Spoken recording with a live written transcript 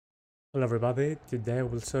Hello everybody, today I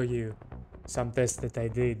will show you some tests that I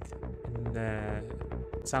did and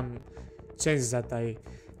some changes that I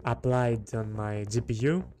applied on my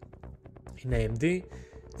GPU in AMD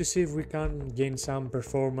to see if we can gain some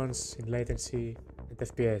performance in latency and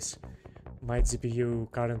FPS. My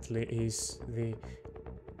GPU currently is the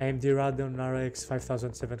AMD Radeon RX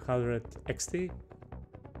 5700 XT,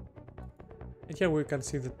 and here we can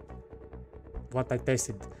see what I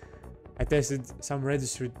tested. I tested some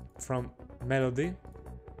registry from Melody.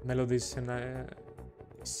 Melody is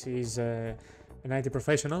she's an IT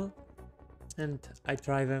professional, and I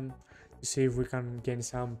try them to see if we can gain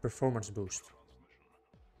some performance boost.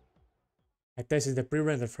 I tested the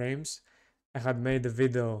pre-render frames. I had made a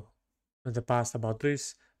video in the past about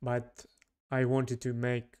this, but I wanted to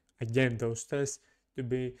make again those tests to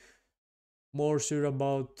be more sure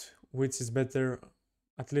about which is better,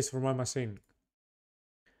 at least for my machine.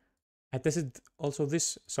 I tested also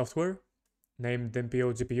this software named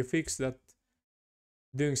MPO GPU Fix that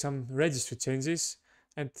doing some registry changes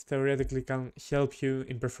and theoretically can help you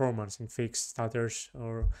in performance and fix stutters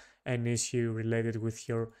or any issue related with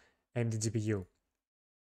your AMD GPU.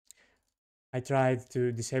 I tried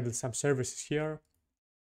to disable some services here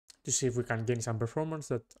to see if we can gain some performance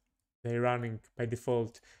that they're running by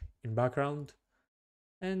default in background.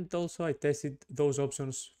 And also I tested those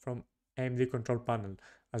options from AMD control panel,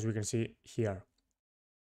 as we can see here.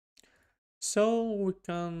 So we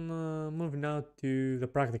can move now to the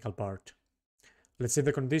practical part. Let's see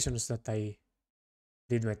the conditions that I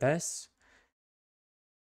did my tests.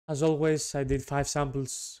 As always, I did 5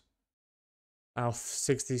 samples of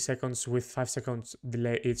 60 seconds with 5 seconds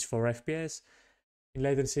delay each for FPS. In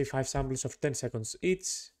latency, 5 samples of 10 seconds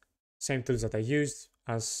each. Same tools that I used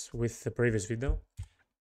as with the previous video.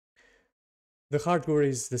 The hardware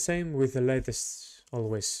is the same with the latest,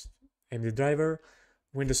 always, AMD driver.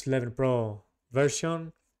 Windows 11 Pro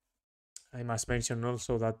version. I must mention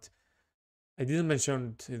also that I didn't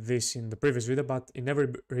mention this in the previous video, but in every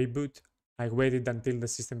reboot I waited until the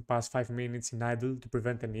system passed 5 minutes in idle to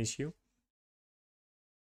prevent an issue.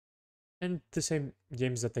 And the same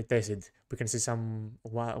games that I tested. We can see some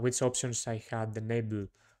which options I had enabled,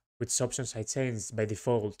 which options I changed by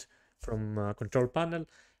default from control panel,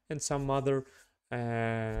 and some other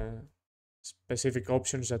specific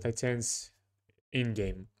options that I changed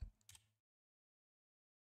in-game.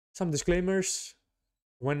 Some disclaimers.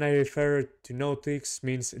 When I refer to no tweaks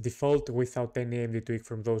means default without any AMD tweak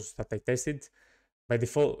from those that I tested. By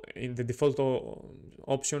default, in the default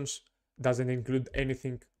options doesn't include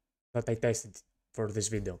anything that I tested for this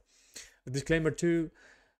video. The disclaimer 2,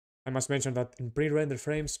 I must mention that in pre-render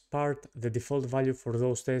frames part, the default value for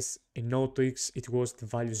those tests in no tweaks, it was the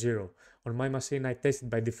value 0. On my machine I tested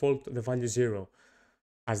by default the value 0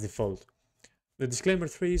 as default. The disclaimer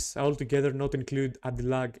 3 is altogether not include add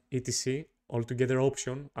lag etc. Altogether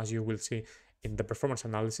option, as you will see in the performance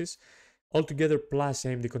analysis. Altogether plus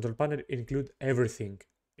AMD control panel include everything,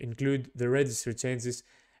 include the registry changes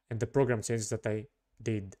and the program changes that I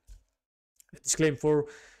did. The disclaimer 4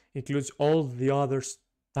 includes all the other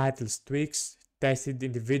titles tweaks tested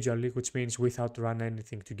individually, which means without run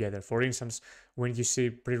anything together. For instance, when you see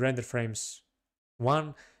pre-render frames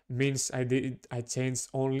 1 means I changed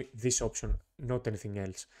only this option, not anything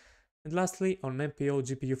else. And lastly, on MPO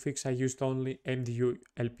GPU Fix I used only MDU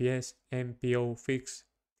LPS, MPO Fix,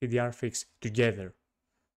 TDR Fix together,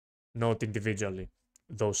 not individually,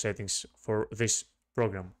 those settings for this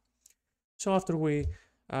program. So after we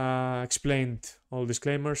explained all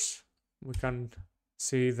disclaimers, we can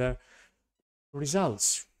see the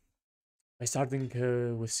results by starting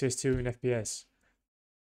with CS2 in FPS.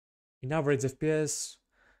 In average FPS,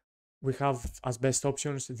 we have as best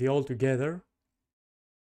options the altogether.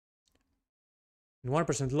 In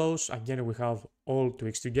 1% loss, again we have all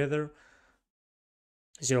tweaks together.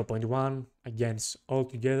 0.1 against all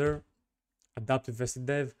together. Adaptive vested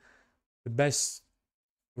dev. The best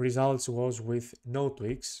results was with no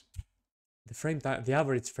tweaks. The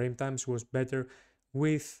average frame times was better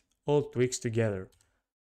with all tweaks together.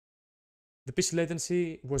 The PC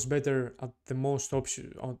latency was better at the most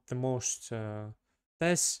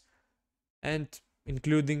tests, and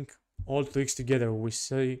including all tweaks together, we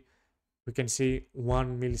can see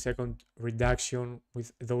 1 millisecond reduction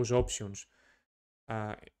with those options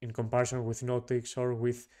in comparison with no tweaks or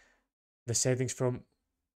with the settings from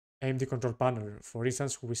AMD control panel. For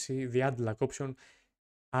instance, we see the add lag option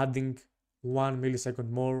adding 1 millisecond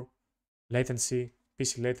more latency,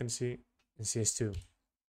 PC latency in CS2.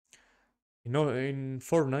 In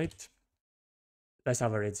Fortnite, best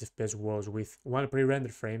average FPS was with 1 pre-render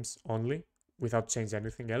frames only, without changing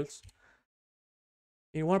anything else.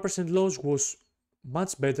 In 1% loss was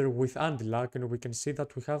much better with anti-lag, and we can see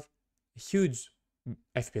that we have a huge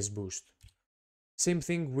FPS boost. Same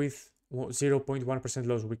thing with 0.1%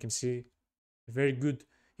 loss, we can see a very good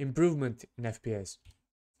improvement in FPS.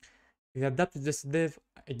 The adaptive just dev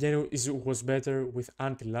again was better with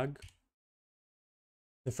anti-lag.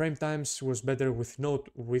 The frame times was better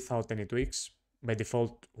without any tweaks, by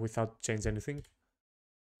default without change anything.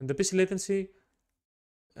 And the PC latency,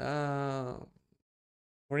 for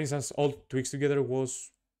instance, all tweaks together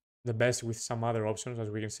was the best with some other options, as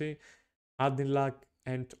we can see. Adding lag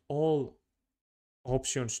and all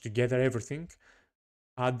options together, everything,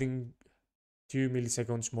 adding 2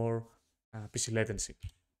 milliseconds more PC latency.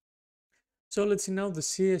 So let's see now the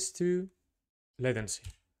CS2 latency.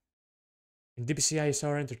 In DPC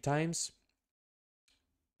ISR enter times,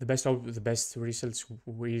 the best results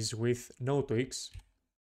is with no tweaks.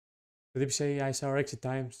 The DPC ISR exit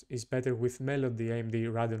times is better with Melody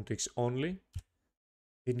AMD Radeon tweaks only.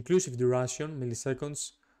 The inclusive duration,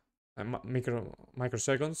 milliseconds,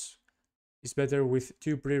 microseconds, is better with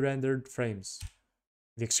 2 pre-rendered frames.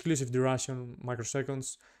 The exclusive duration,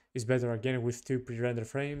 microseconds, is better again with 2 pre-rendered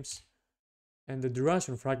frames. And the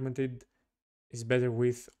duration fragmented is better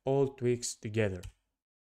with all tweaks together.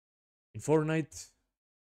 In Fortnite,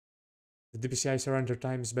 the DPC ISR enter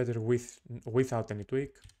time is better without any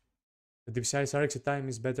tweak. The DPC ISR exit time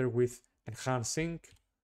is better with enhanced sync.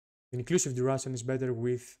 The inclusive duration is better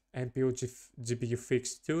with NPO GPU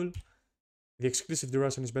fix tool. The exclusive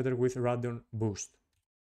duration is better with Radeon boost.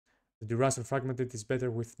 The duration fragmented is better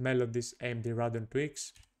with Melody's AMD Radeon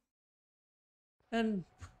tweaks. And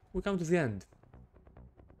we come to the end.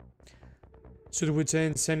 Should we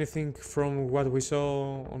change anything from what we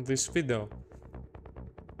saw on this video?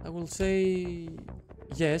 I will say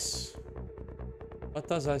yes, but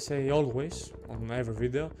as I say always on every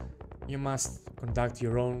video, you must conduct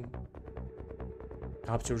your own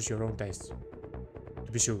captures, your own tests,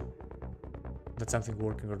 to be sure that something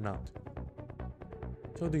working or not.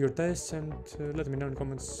 So do your tests and let me know in the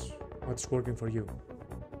comments what's working for you.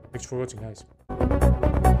 Thanks for watching, guys.